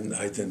 And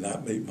I did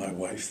not meet my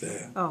wife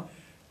there. Oh.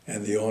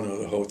 And the owner of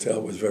the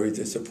hotel was very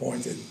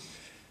disappointed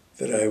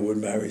that I would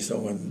marry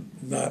someone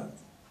not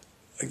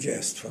a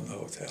guest from the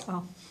hotel.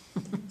 Oh.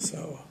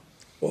 So,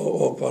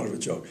 all part of a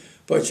joke.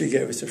 But she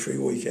gave us a free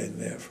weekend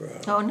there for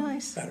our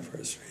nice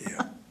anniversary,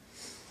 yeah.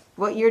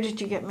 What year did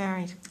you get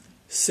married?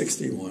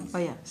 61. Oh,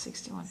 yeah,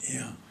 61.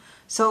 Yeah.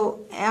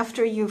 So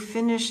after you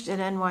finished at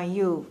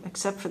NYU,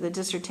 except for the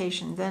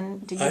dissertation, then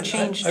did you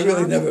change jobs? I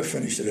really never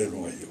finished at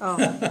NYU.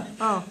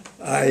 Oh.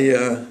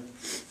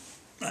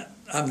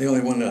 I'm the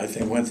only one that I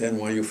think went to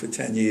NYU for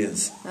 10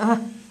 years.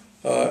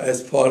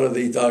 As part of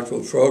the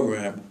doctoral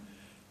program,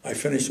 I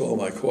finished all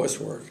my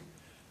coursework.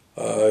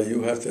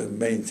 You have to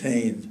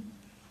maintain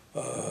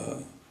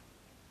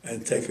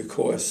and take a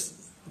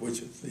course,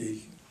 which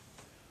the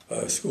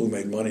school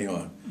made money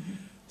on. Mm-hmm.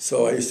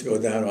 So I used to go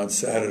down on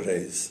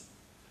Saturdays,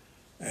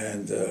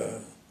 and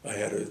I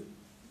had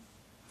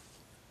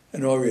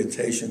an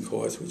orientation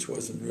course, which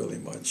wasn't really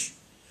much.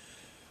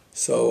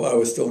 So I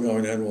was still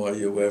going to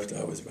NYU after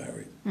I was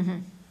married.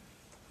 Mm-hmm.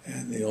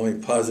 And the only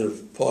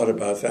positive part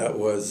about that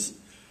was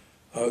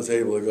I was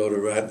able to go to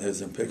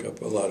Ratner's and pick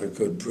up a lot of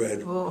good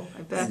bread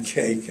and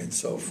cake and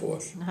so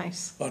forth.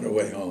 Nice. On the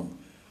way home.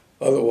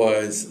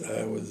 Otherwise,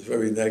 I was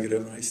very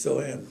negative, and I still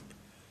am,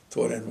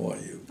 toward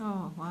NYU.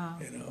 Oh, wow.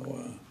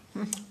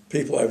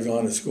 People I've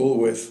gone to school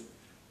with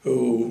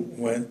who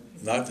went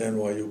not to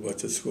NYU but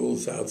to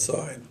schools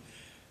outside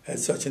had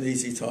such an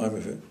easy time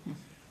of it,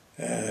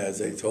 as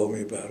they told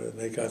me about it.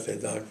 They got their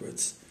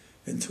doctorates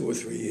in 2 or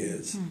 3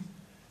 years.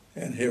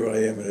 And here I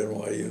am at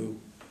NYU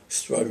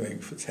struggling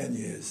for 10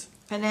 years.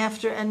 And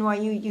after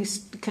NYU, you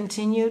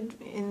continued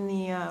in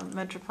the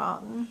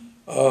Metropolitan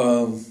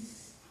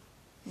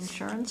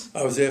Insurance?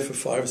 I was there for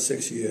 5 or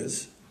 6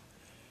 years.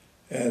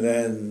 And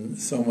then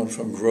someone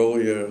from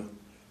Grolier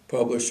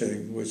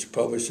Publishing, which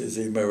publishes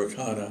the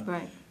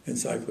Americana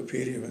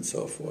Encyclopedia and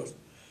so forth,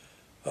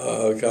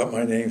 got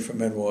my name from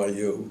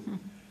NYU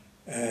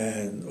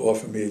and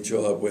offered me a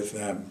job with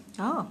them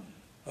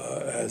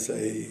as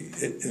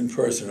in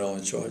personnel,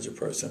 in charge of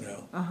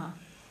personnel.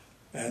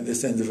 And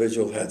this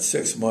individual had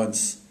 6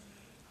 months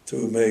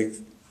to make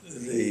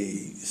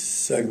the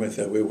segment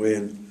that we were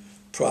in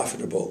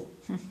profitable,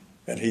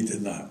 and he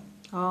did not.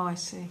 Oh, I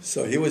see.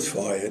 So he was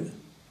fired.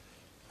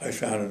 I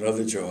found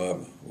another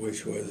job,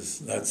 which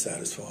was not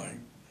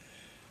satisfying.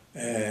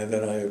 And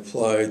then I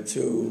applied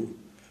to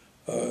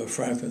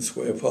Franklin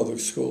Square Public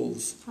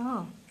Schools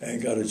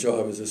and got a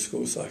job as a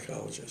school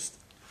psychologist.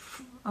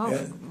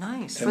 Oh,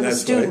 nice. For the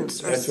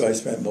students? That's where I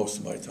spent most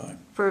of my time.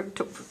 For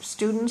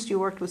students? You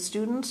worked with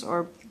students?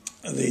 Or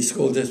the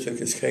school district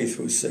is K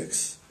through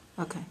 6.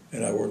 Okay.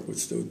 And I work with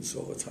students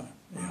all the time.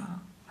 Wow. Yeah.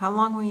 How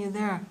long were you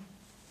there?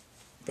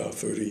 About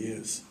 30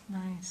 years.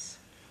 Nice.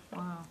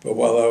 Wow. But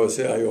while I was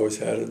there, I always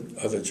had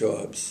other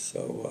jobs.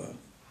 So.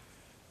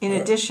 In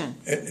addition?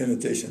 In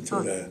addition to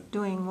that.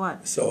 Doing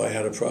what? So I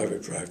had a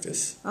private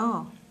practice.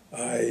 Oh.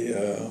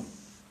 I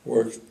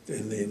worked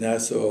in the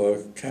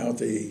Nassau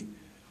County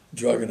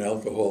Drug and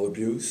Alcohol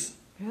Abuse.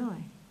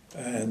 Really?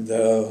 And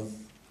then,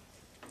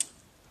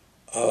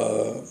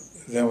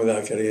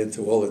 without getting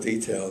into all the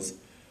details,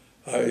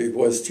 I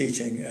was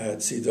teaching at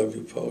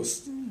CW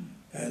Post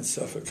and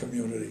Suffolk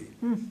Community,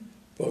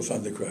 both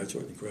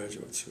undergraduate and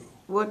graduate school.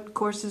 What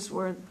courses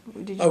did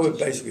you teach? I would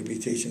basically be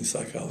teaching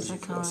psychology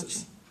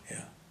courses.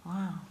 Yeah.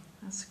 Wow,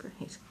 that's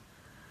great.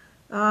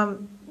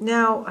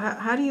 Now,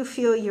 how do you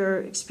feel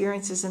your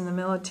experiences in the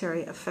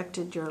military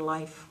affected your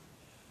life?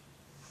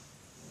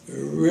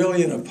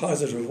 Really in a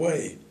positive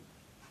way.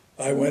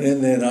 I went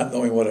in there not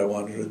knowing what I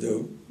wanted to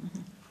do.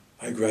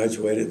 I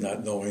graduated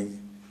not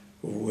knowing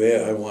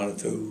where I wanted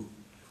to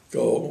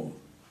go,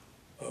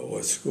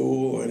 or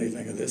school, or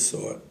anything of this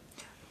sort.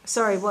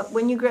 Sorry,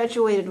 when you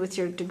graduated with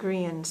your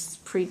degree in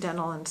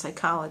pre-dental and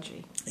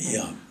psychology,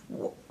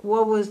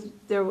 what was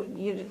there?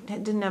 You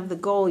didn't have the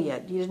goal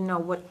yet. You didn't know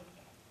what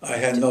I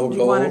had no goal.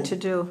 You wanted to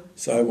do.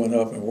 So I went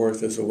up and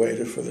worked as a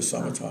waiter for the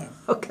summertime.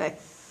 Okay.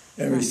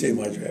 And received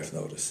my draft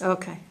notice.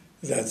 Okay.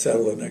 That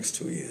settled the next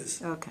 2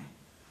 years. Okay.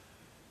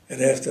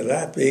 And after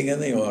that, being in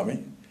the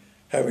Army,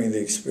 having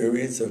the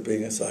experience of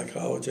being a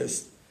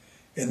psychologist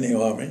in the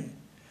Army,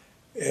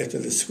 after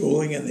the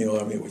schooling in the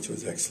Army, which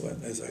was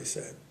excellent, as I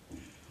said,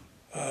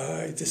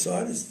 I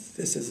decided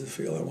this is the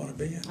field I want to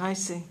be in. I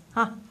see.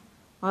 Huh.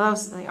 Well,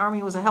 the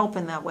Army was a help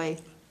in that way.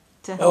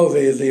 To help. Oh,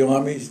 the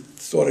Army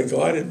sort of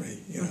guided me,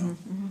 you know.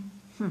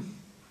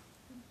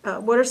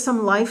 What are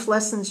some life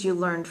lessons you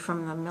learned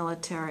from the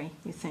military,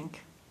 you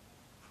think?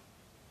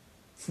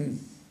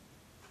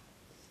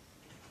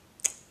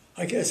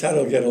 I guess how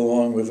to get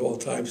along with all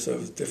types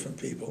of different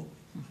people.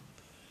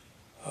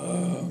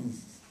 I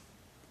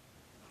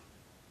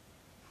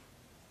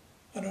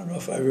don't know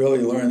if I really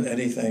learned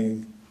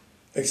anything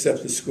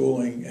except the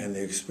schooling and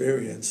the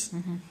experience.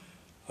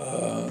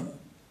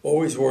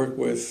 Always work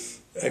with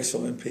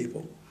excellent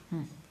people.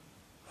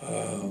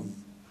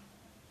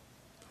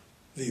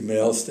 The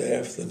male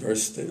staff, the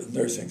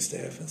nursing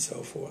staff, and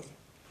so forth.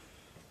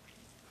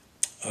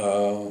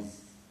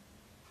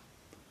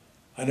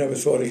 I never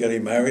thought of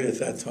getting married at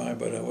that time,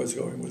 but I was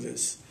going with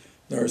this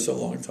nurse a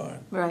long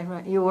time. Right.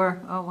 You were?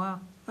 Oh, wow.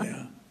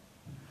 Yeah.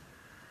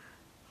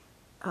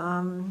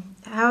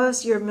 How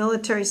has your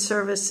military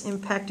service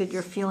impacted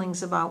your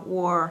feelings about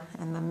war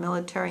and the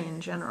military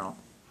in general?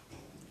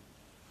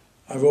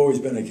 I've always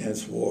been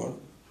against war.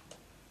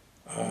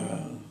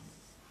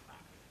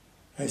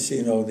 I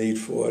see no need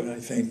for it. I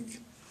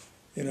think,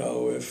 you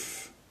know,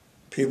 if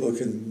people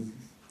can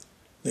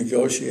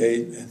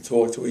negotiate and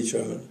talk to each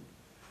other,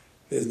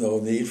 there's no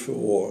need for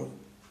war.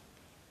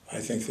 I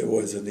think there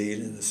was a need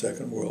in the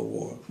Second World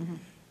War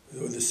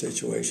with the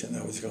situation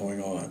that was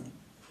going on.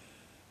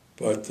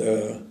 But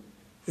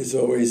there's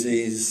always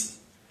these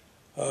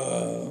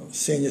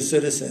senior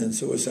citizens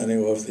who are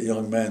sending off the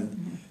young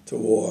men to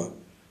war,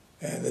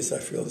 and this I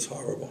feel is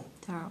horrible.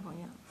 Terrible,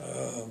 yeah.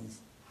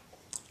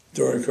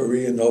 During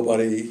Korea,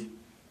 nobody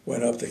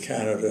went up to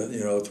Canada,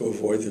 you know, to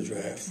avoid the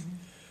draft.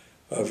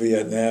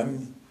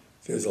 Vietnam,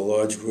 there's a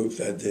large group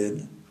that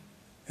did,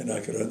 and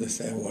I could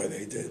understand why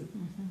they did.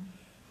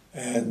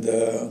 And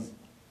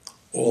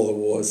all the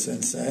wars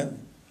since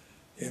then,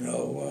 you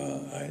know,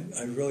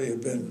 I really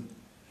have been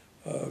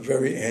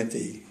very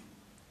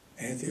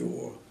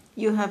anti-war.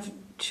 You have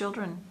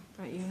children,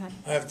 right?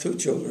 I have 2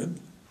 children.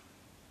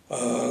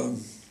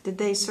 Did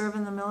they serve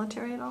in the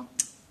military at all?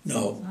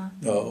 No,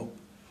 no.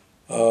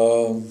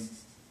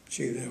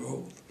 Gee, they're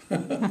old.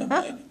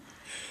 My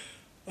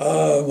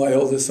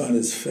oldest son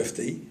is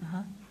 50,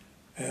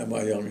 and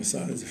my youngest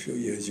son is a few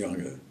years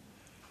younger.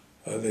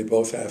 They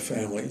both have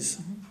families.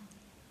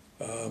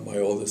 My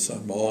oldest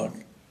son, Mark,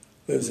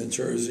 lives in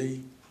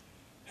Jersey,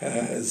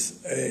 has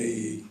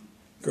a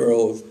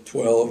girl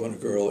 12 and a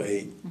girl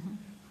 8.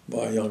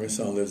 My youngest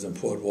son lives in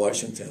Port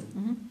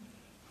Washington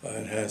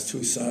and has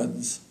 2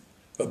 sons,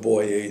 a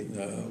boy 8 and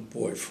a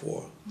boy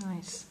 4.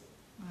 Nice,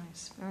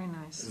 nice, very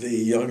nice. The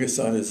youngest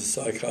son is a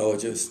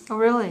psychologist. Oh,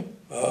 really?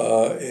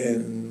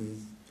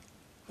 In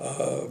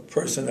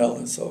personnel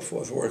and so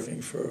forth,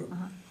 working for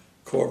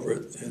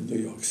corporate in New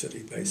York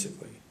City,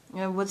 basically.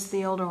 Yeah, what's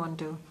the older one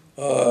do?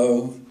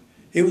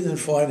 He was in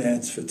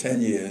finance for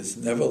 10 years,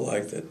 never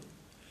liked it.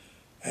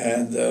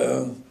 And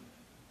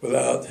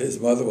without his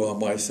mother or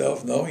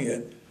myself knowing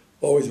it,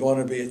 always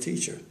wanted to be a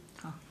teacher.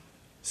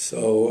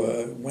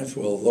 So went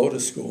through a load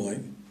of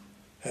schooling,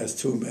 has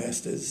 2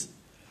 masters,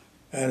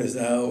 and is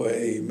now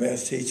a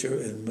math teacher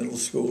in middle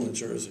school in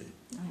Jersey.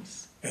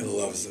 Nice. And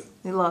loves it.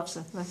 He loves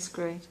it. That's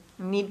great.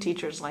 We need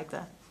teachers like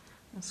that.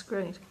 That's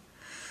great.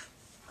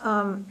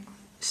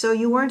 So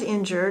you weren't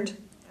injured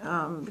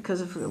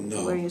because of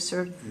where you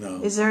served?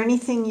 No. Is there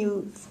anything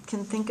you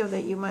can think of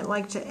that you might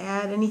like to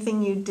add?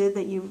 Anything you did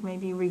that you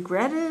maybe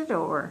regretted,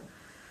 or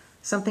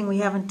something we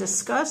haven't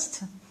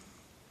discussed?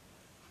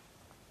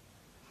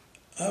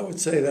 I would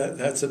say that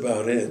that's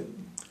about it.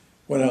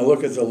 When I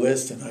look at the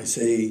list and I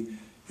see,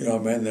 you know,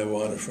 men that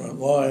were on the front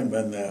line,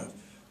 men that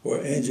were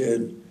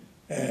injured,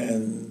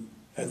 and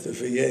at the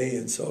VA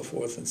and so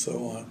forth and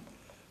so on,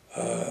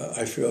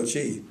 I feel,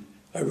 gee,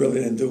 I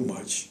really didn't do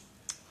much.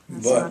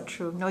 That's not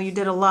true. No, you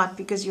did a lot,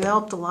 because you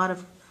helped a lot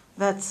of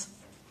vets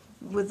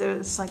with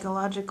their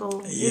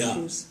psychological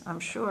issues, I'm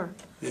sure.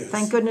 Yes.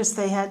 Thank goodness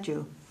they had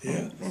you.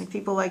 Yeah. And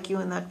people like you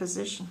in that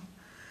position.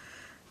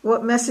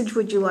 What message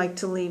would you like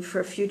to leave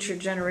for future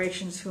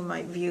generations who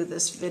might view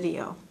this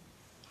video?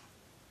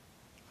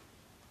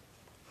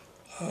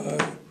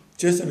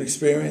 Just an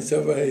experience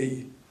of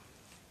a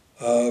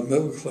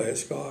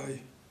middle-class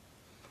guy.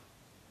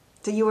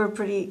 So you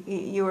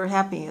were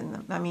happy in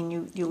them. I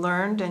mean, you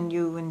learned and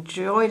you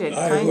enjoyed it,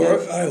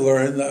 I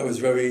learned. I was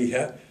very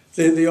happy.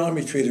 The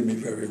Army treated me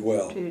very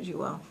well. Treated you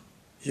well.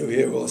 You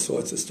hear all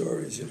sorts of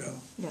stories, you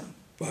know. Yeah.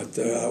 But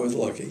I was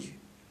lucky.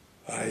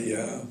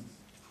 I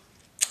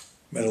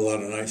met a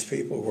lot of nice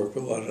people, worked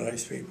with a lot of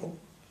nice people.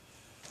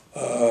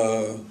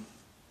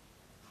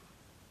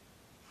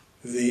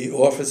 The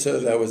officer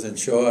that was in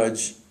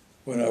charge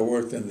when I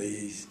worked in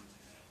the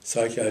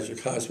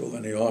psychiatric hospital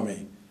in the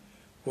Army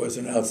was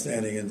an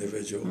outstanding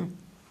individual.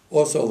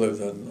 Also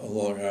lived on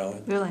Long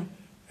Island. Really?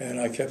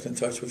 And I kept in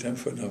touch with him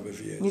for a number of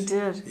years. You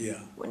did?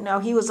 Yeah. Now,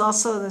 he was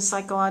also the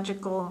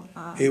psychological...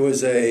 He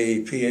was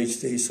a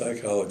PhD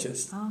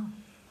psychologist,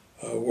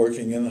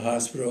 working in the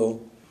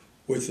hospital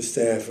with the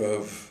staff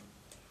of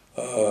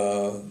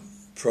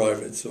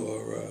privates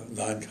or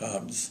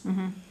non-coms.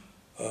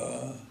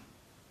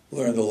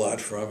 Learned a lot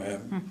from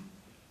him,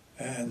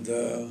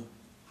 and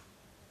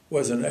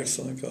was an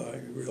excellent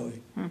guy,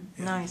 really. Yeah.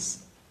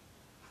 Nice.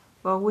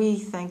 Well, we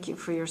thank you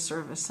for your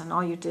service and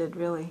all you did,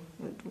 really.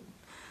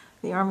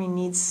 The Army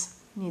needs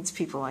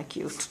people like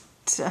you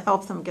to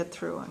help them get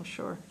through, I'm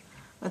sure.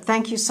 But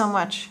thank you so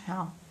much,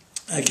 Hal.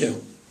 Thank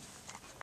you.